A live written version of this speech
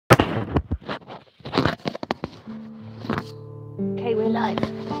live.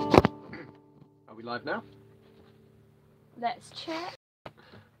 Are we live now? Let's check.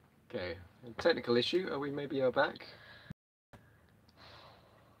 Okay, a technical issue. Are we maybe back?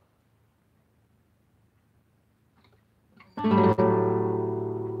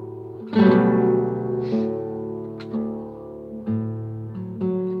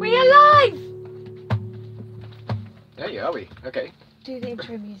 We are live! There you are, we. Okay. Do the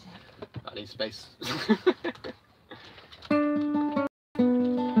intro music. I need space.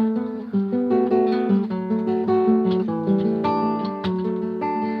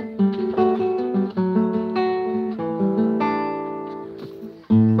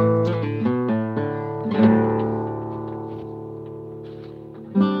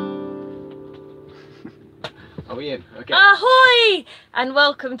 Are we in? Okay. Ahoy! And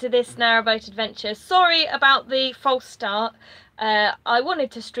welcome to this Narrowboat adventure. Sorry about the false start. I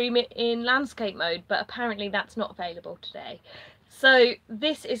wanted to stream it in landscape mode, but apparently that's not available today. So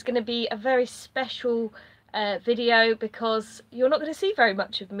this is going to be a very special video because you're not going to see very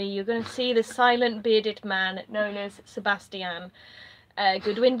much of me. You're going to see the silent bearded man known as Sebastian.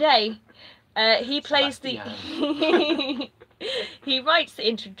 Goodwin-Day. He plays Sebastian. he writes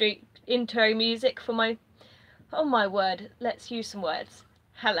the intro music for my... Oh my word, let's use some words.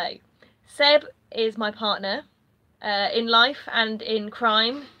 Hello. Seb is my partner in life and in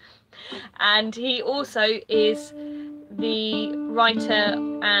crime, and he also is the writer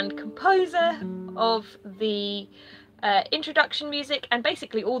and composer of the introduction music and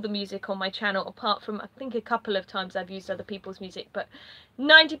basically all the music on my channel, apart from I think a couple of times I've used other people's music, but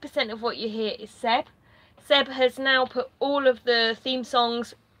 90% of what you hear is Seb. Seb has now put all of the theme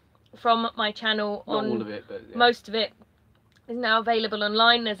songs from my channel on. Not all of it, but yeah. Most of it is now available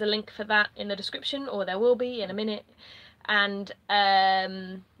online. There's a link for that in the description, or there will be in a minute. And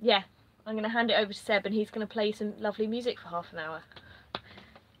yeah, I'm going to hand it over to Seb and he's going to play some lovely music for half an hour.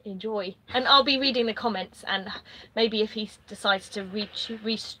 Enjoy. And I'll be reading the comments, and maybe if he decides to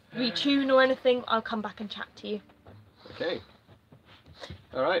retune or anything, I'll come back and chat to you. Okay.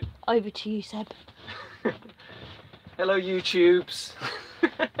 Alright. Over to you, Seb. Hello, YouTubes.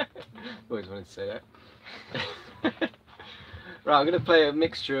 Always wanted to say that. Right, I'm going to play a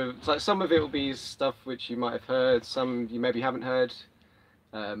mixture of, like, some of it will be stuff which you might have heard, some you maybe haven't heard.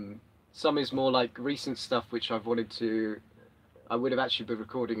 Some is more like recent stuff which I would have actually been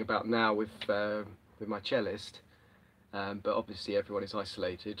recording about now with my cellist, but obviously everyone is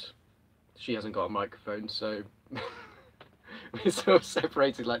isolated. She hasn't got a microphone, so we're sort of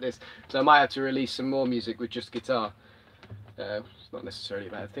separated like this. So I might have to release some more music with just guitar. It's not necessarily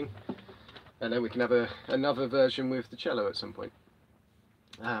a bad thing. And then we can have another version with the cello at some point.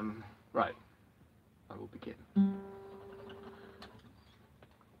 Right, I will begin.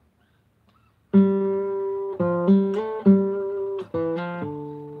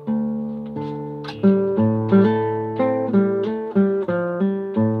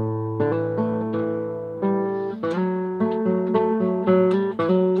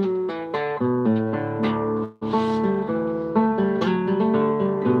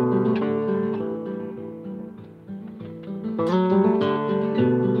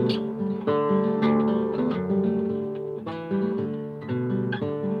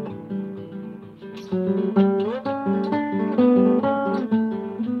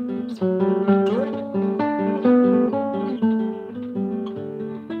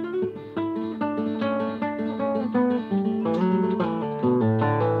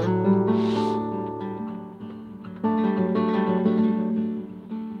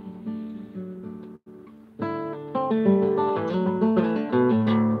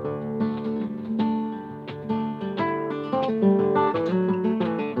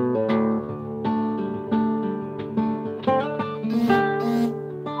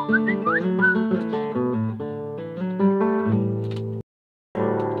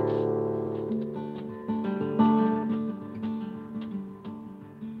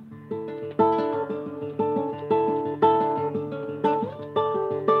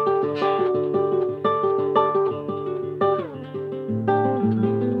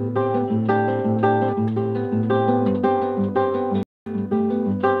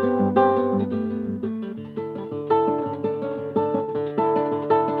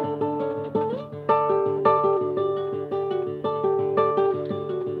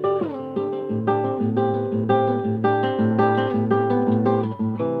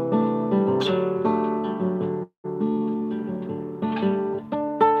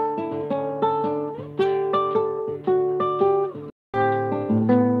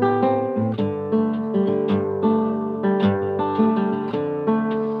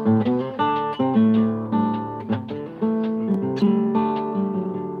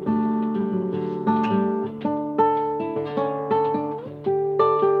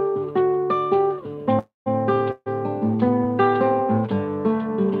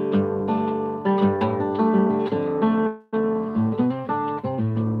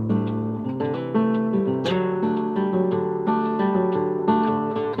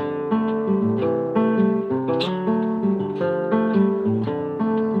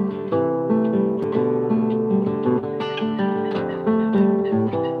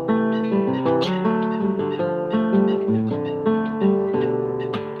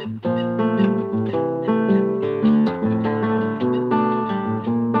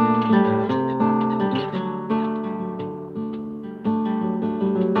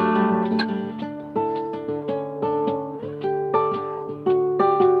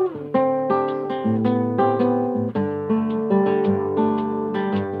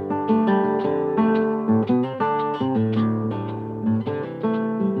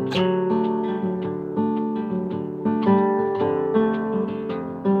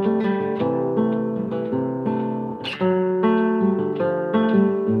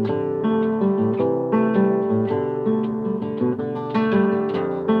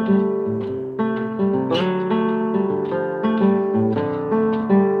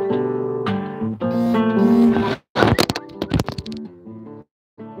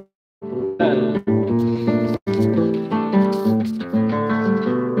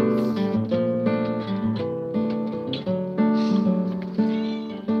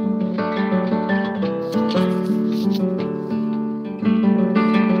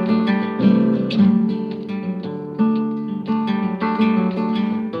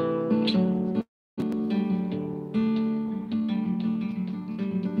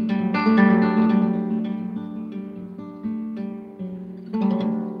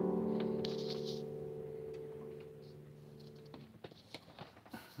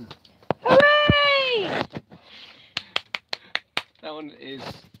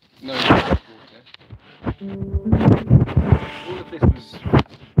 was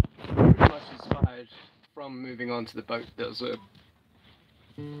pretty much inspired from moving on to the boat. There was a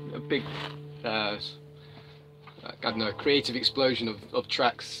big, I don't know, creative explosion of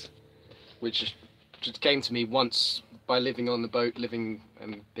tracks which just came to me once by living on the boat, living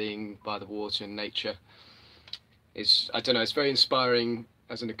and being by the water and nature. I don't know, it's very inspiring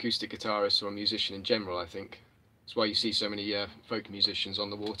as an acoustic guitarist or a musician in general, I think. That's why you see so many folk musicians on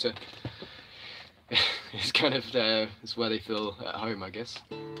the water. It's kind of it's where they feel at home, I guess.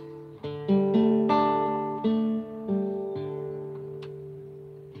 There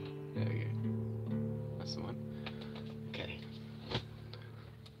we go. That's the one. Okay.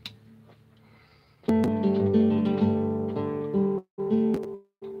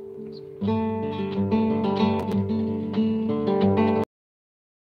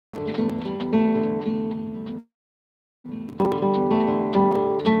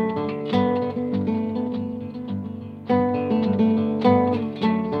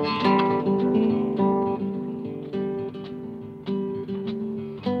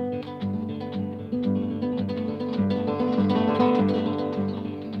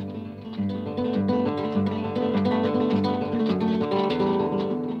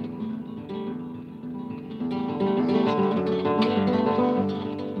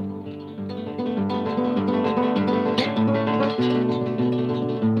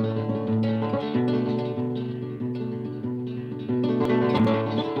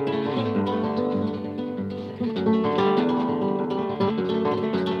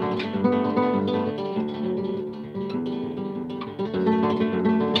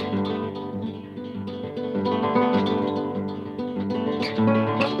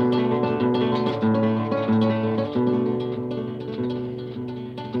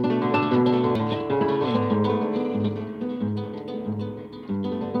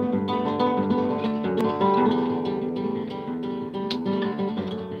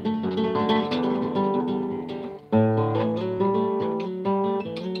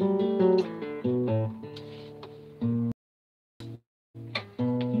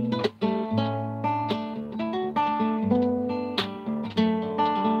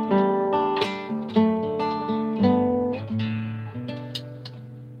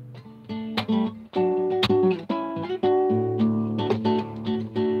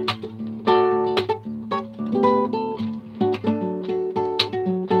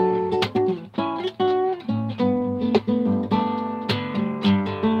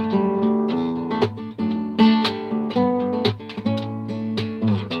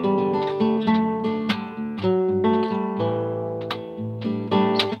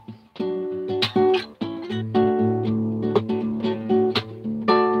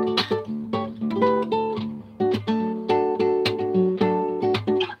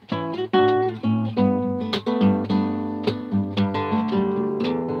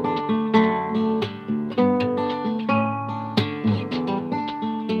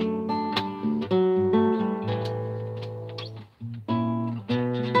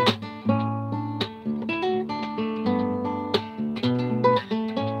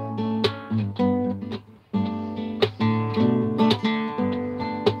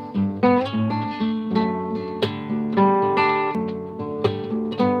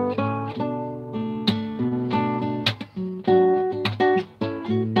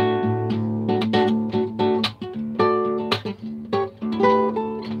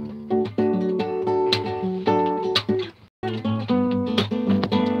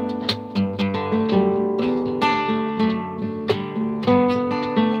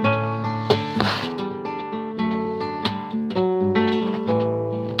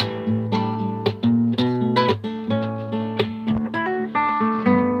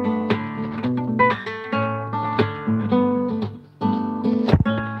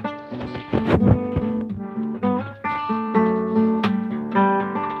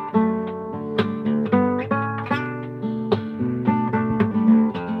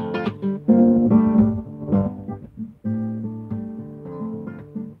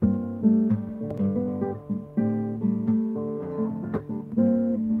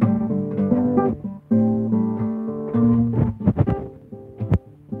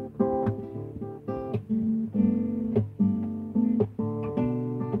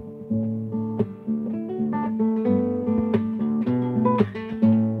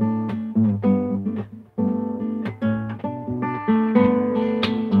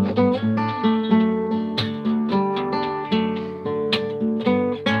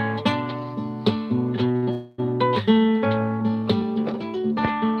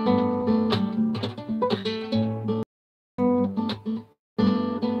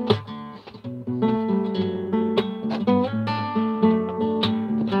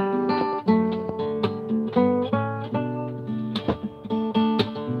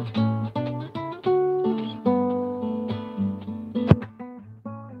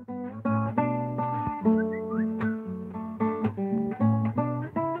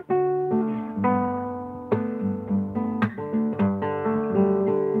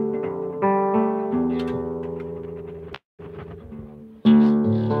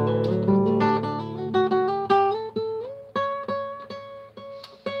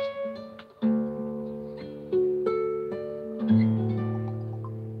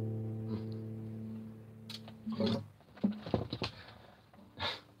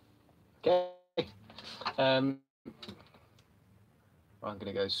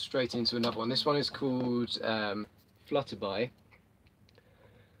 going to go straight into another one. This one is called Flutterby.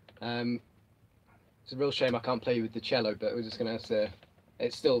 It's a real shame I can't play with the cello, but we're just going to have to.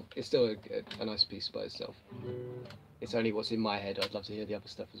 It's still a nice piece by itself. It's only what's in my head. I'd love to hear the other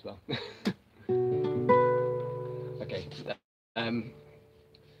stuff as well. Okay.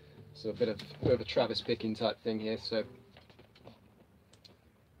 So a bit of a Travis Picking type thing here. So.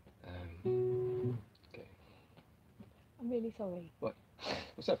 Okay. I'm really sorry. What?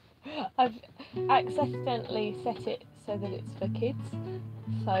 What's up? I've accidentally set it so that it's for kids,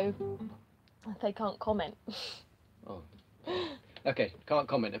 so they can't comment. Oh. Okay, can't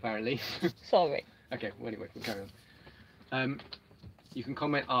comment apparently. Sorry. Okay, well anyway, we'll carry on. You can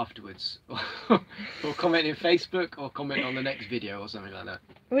comment afterwards, or comment in Facebook, or comment on the next video, or something like that.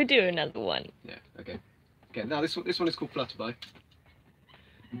 We'll do another one. Yeah. Okay. Okay. Now this one is called Flutterby.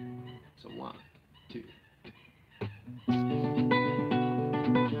 So 1, 2.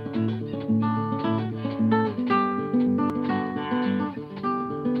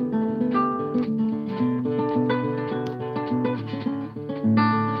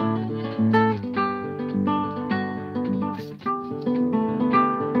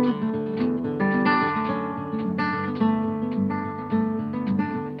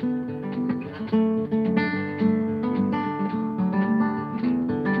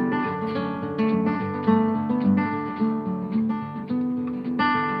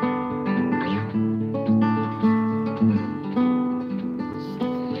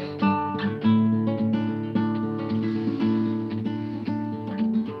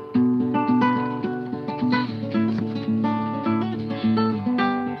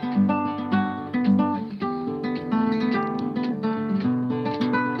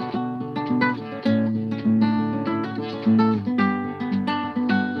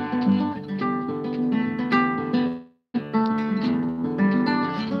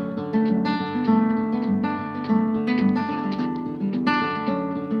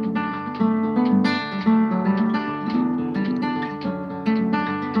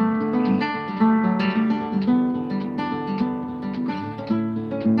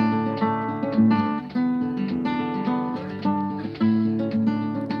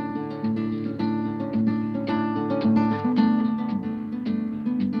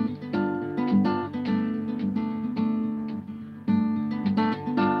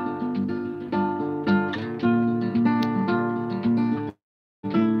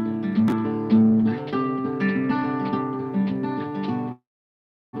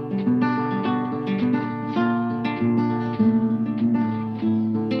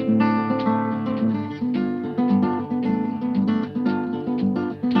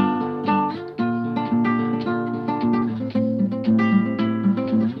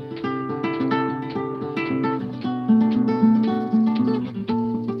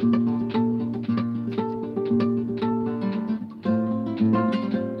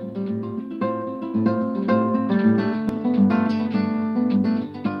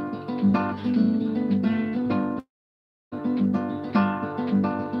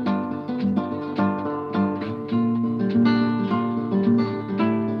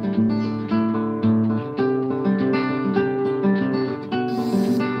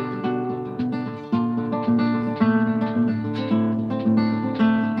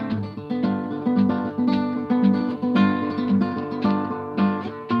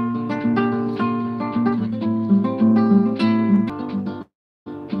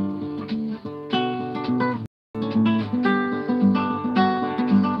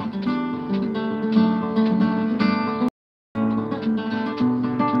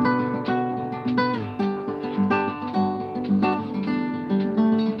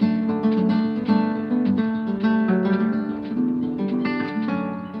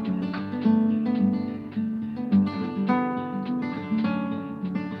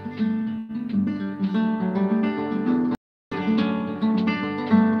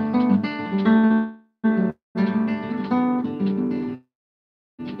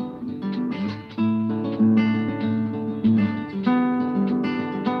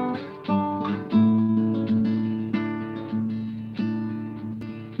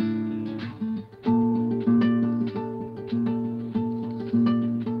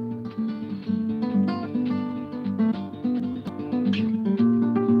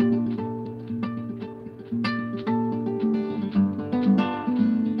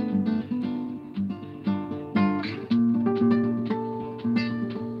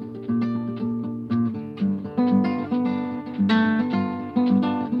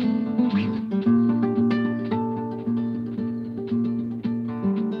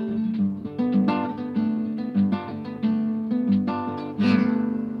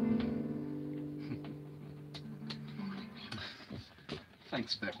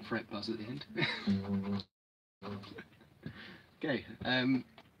 Thanks for that fret buzz at the end. Okay,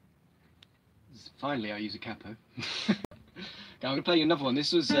 finally I use a capo. Okay, I'm going to play you another one.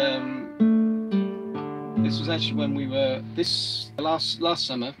 This was actually when we were last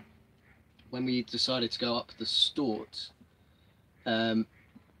summer when we decided to go up the Stort, well,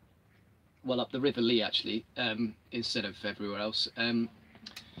 up the River Lee actually, instead of everywhere else.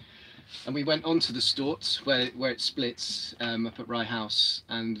 And we went onto the Stort where it splits, up at Rye House,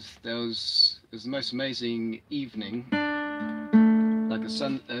 and it was the most amazing evening, like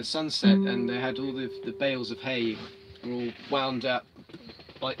a sunset, and they had all the bales of hay were all wound up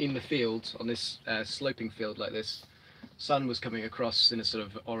in the field on this sloping field like this. Sun was coming across in a sort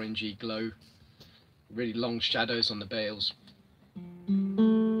of orangey glow, really long shadows on the bales.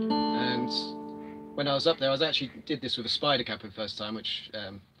 And when I was up there, I actually did this with a spider cap for the first time, which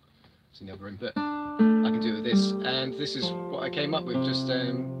it's in the other room, but I can do it with this. And this is what I came up with, just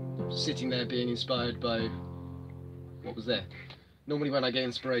sitting there being inspired by what was there. Normally when I get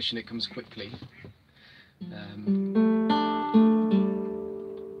inspiration it comes quickly.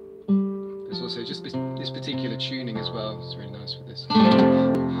 There's also just this particular tuning as well, it's really nice with this.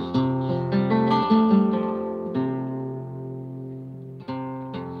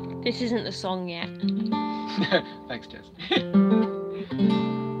 This isn't the song yet. Thanks, Jess.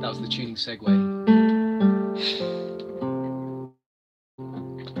 That was the tuning segue. I'm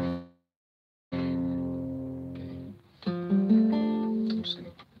just going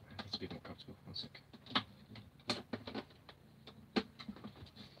to be more comfortable. 1 sec.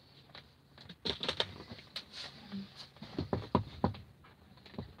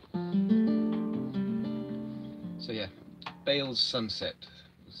 So yeah, Bale's Sunset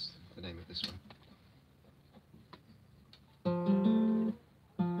was the name of this one.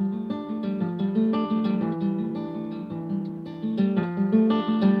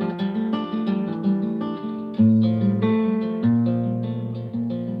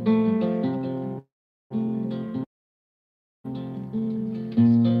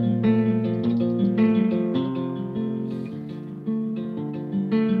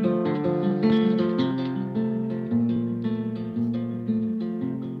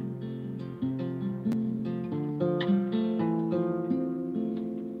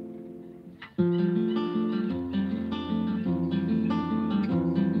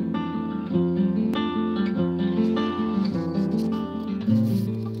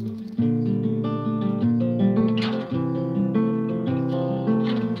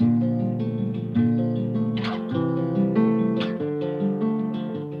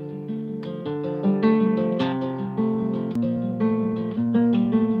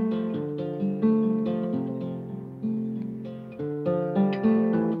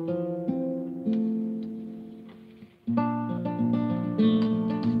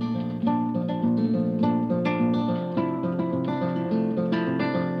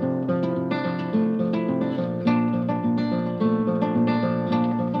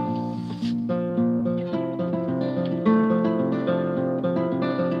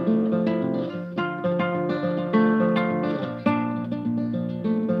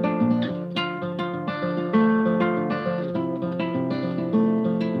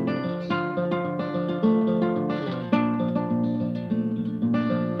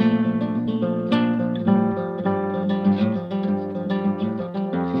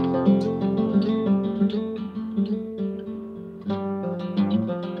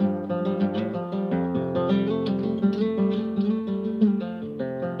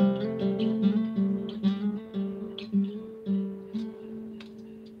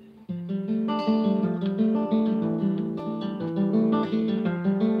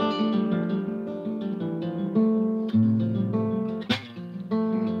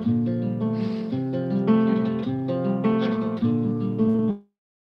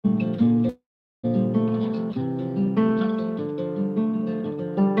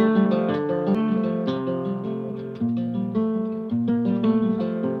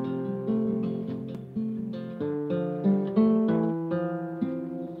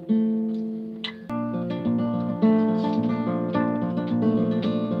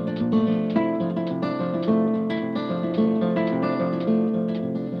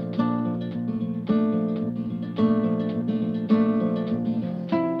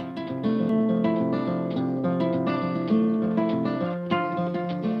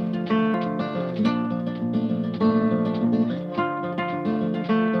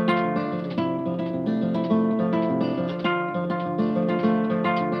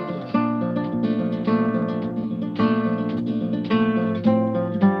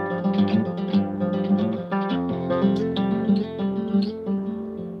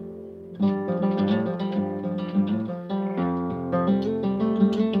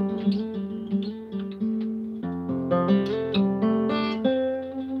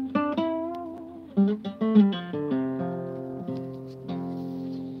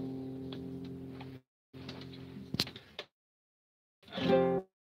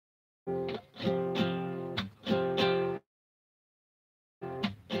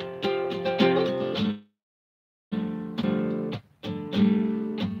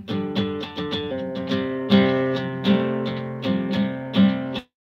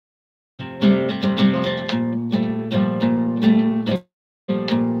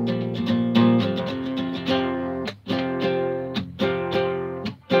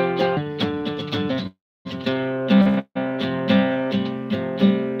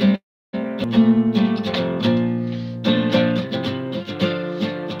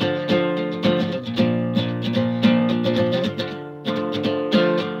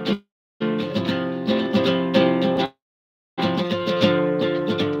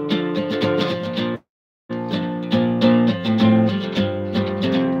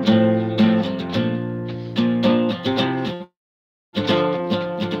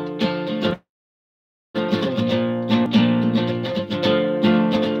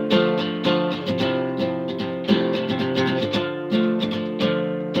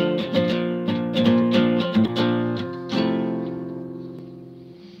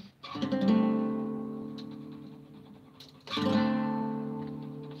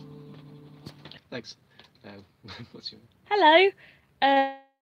 What's your... Hello.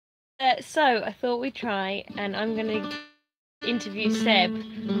 So I thought we'd try, and I'm going to interview Seb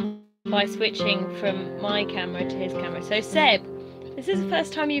by switching from my camera to his camera. So Seb, this is the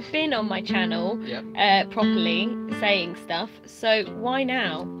first time you've been on my channel properly saying stuff. So why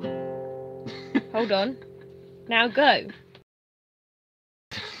now? Hold on. Now go.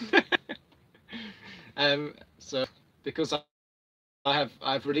 So because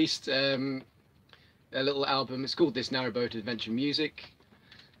I've released a little album. It's called This Narrowboat Adventure Music.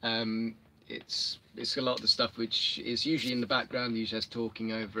 It's a lot of the stuff which is usually in the background, usually has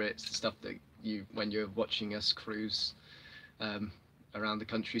talking over it. It's the stuff that you, when you're watching us cruise around the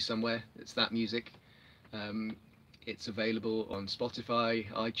country somewhere, it's that music. It's available on Spotify,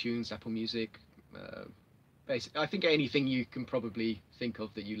 iTunes, Apple Music, basically I think anything you can probably think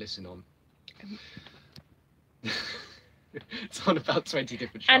of that you listen on. It's on about 20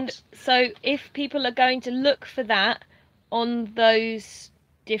 different shops. And so if people are going to look for that on those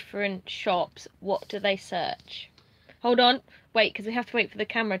different shops, what do they search? Hold on, wait, because we have to wait for the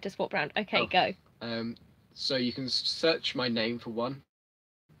camera to swap round. Okay, go. So you can search my name for one,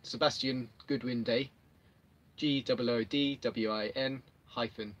 Sebastian Goodwin-Day, GOODWIN-DAY,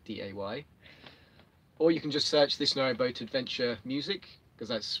 or you can just search This Narrowboat Adventure Music, because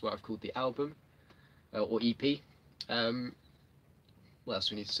that's what I've called the album, or EP. What else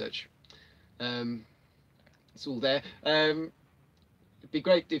do we need to search? It's all there. It'd be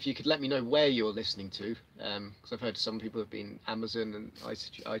great if you could let me know where you're listening to, because I've heard some people have been Amazon and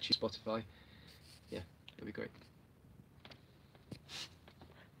iTunes, Spotify. Yeah, that'd be great.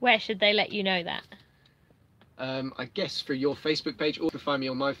 Where should they let you know that? I guess for your Facebook page, or you can find me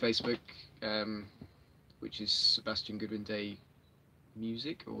on my Facebook, which is Sebastian Goodwin-Day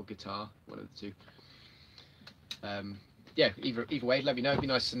Music or Guitar, one of the two. Yeah, either way, let me know. It'd be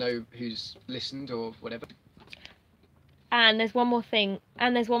nice to know who's listened or whatever. And there's one more thing. I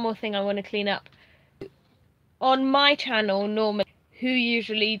want to clean up. On my channel, normally, who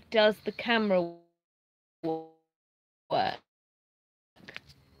usually does the camera work?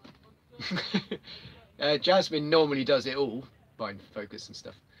 Jasmin normally does it all, find focus and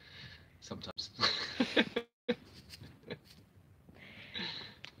stuff. Sometimes.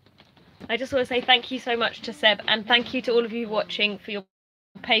 I just want to say thank you so much to Seb, and thank you to all of you watching for your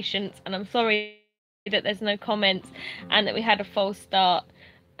patience. And I'm sorry that there's no comments and that we had a false start.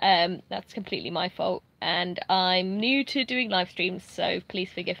 That's completely my fault, and I'm new to doing live streams, so please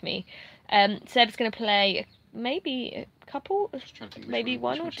forgive me. Seb's going to play maybe a couple, maybe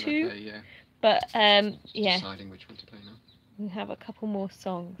one or two. Play, yeah. But yeah, deciding which one to play now. We have a couple more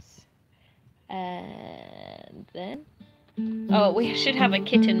songs, and then. Oh, we should have a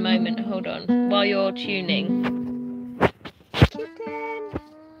kitten moment. Hold on, while you're tuning. Kitten!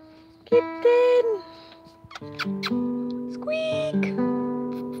 Kitten! Squeak!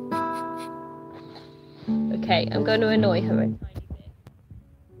 Okay, I'm going to annoy her a tiny bit.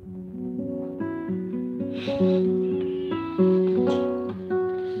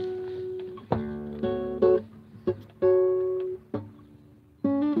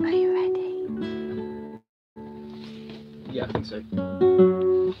 Yeah, I think so.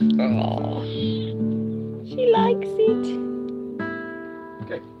 Oh, she likes it.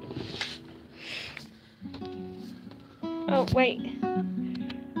 Okay. Oh, wait.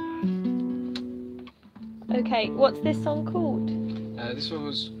 Okay, what's this song called? This one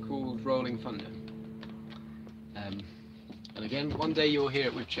was called Rolling Thunder. And again, one day you'll hear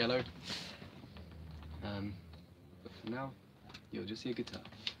it with cello. But for now, you'll just hear guitar.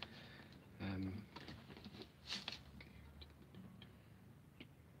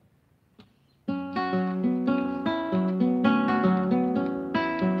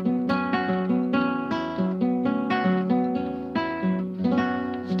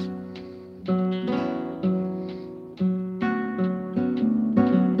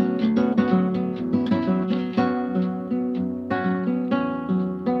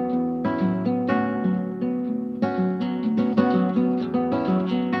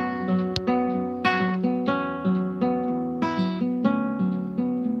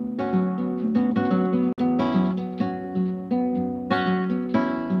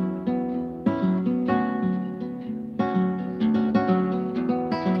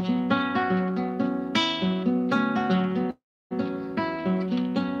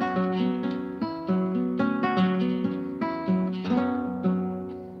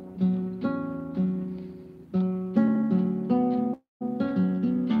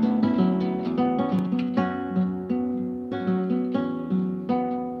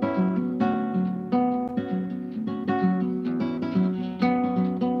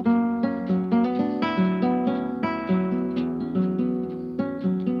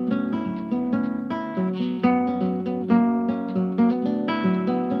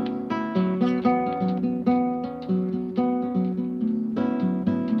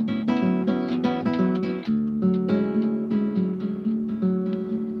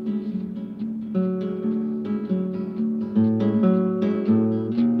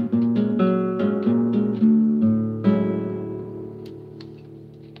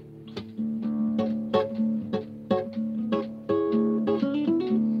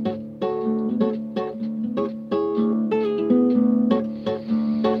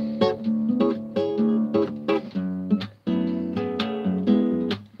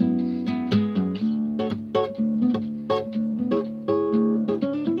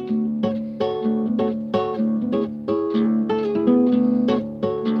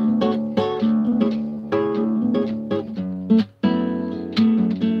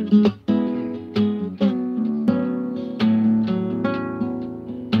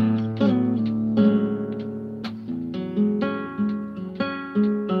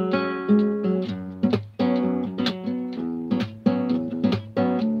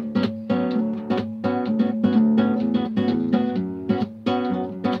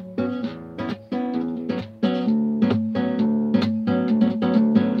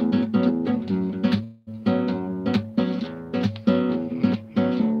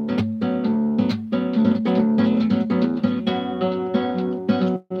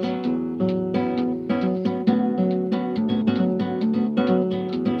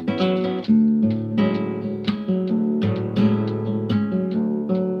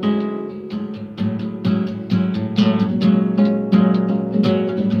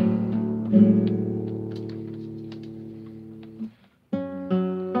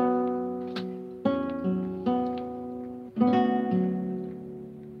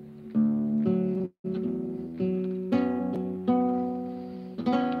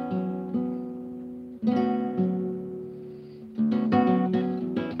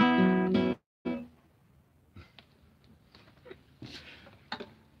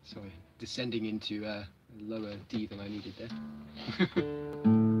 descending into a lower D than I needed there.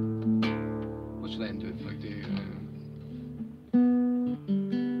 What should I end with? Like do.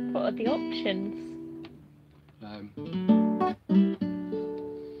 What are the options? That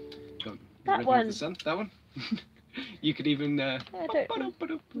Rhythm one. of the Sun. That one. You could even. I don't.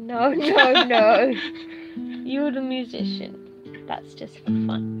 No, no, no. You're the musician. That's just for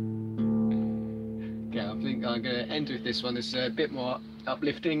fun. Yeah, I think I'm going to end with this one. It's a bit more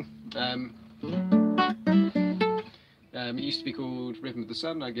uplifting. It used to be called Rhythm of the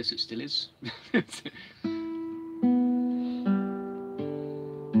Sun. I guess it still is. There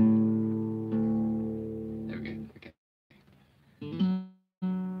we go. Okay.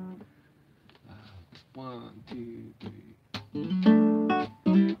 1, 2, 3.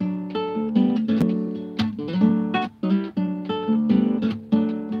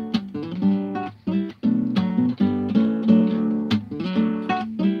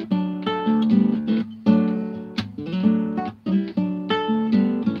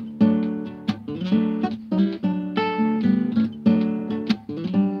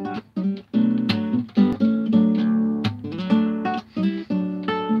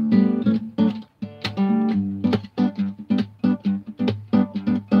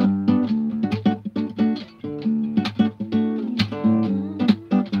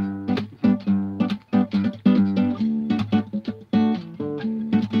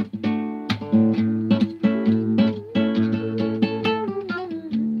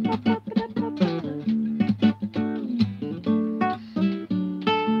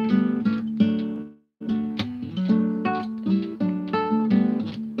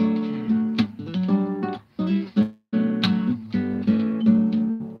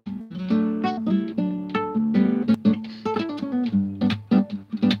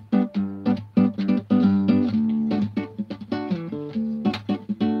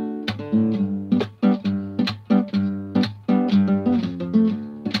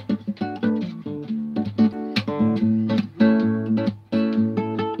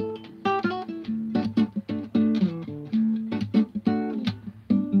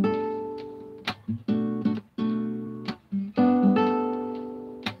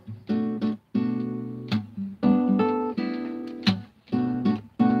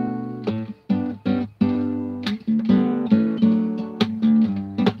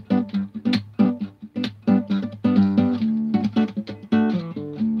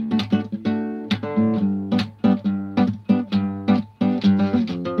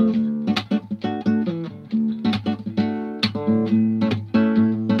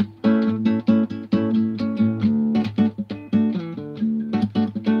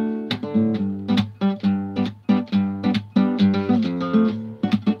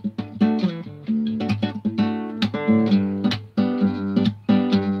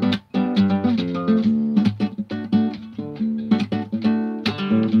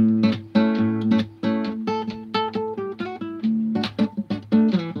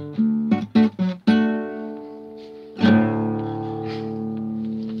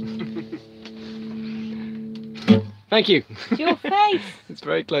 Thank you. Your face. It's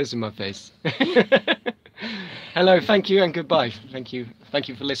very close in my face. Hello, thank you, and goodbye. Thank you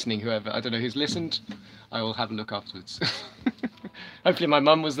for listening, whoever. I don't know who's listened. I will have a look afterwards. Hopefully my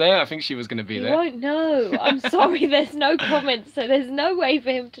mum was there. I think she was going to be there. You won't know. I'm sorry, there's no comments, so there's no way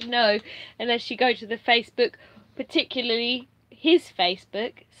for him to know unless you go to the Facebook, particularly his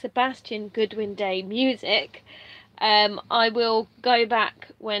Facebook, Sebastian Goodwin-Day Music. I will go back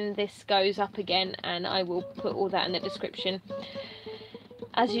when this goes up again and I will put all that in the description.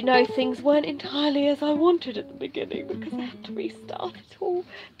 As you know, things weren't entirely as I wanted at the beginning because I had to restart it all.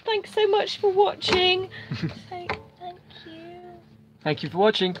 Thanks so much for watching. Thank you. Thank you for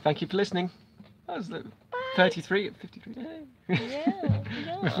watching. Thank you for listening. That was the 33 at 53. Yeah.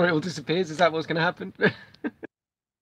 Before it all disappears, is that what's going to happen?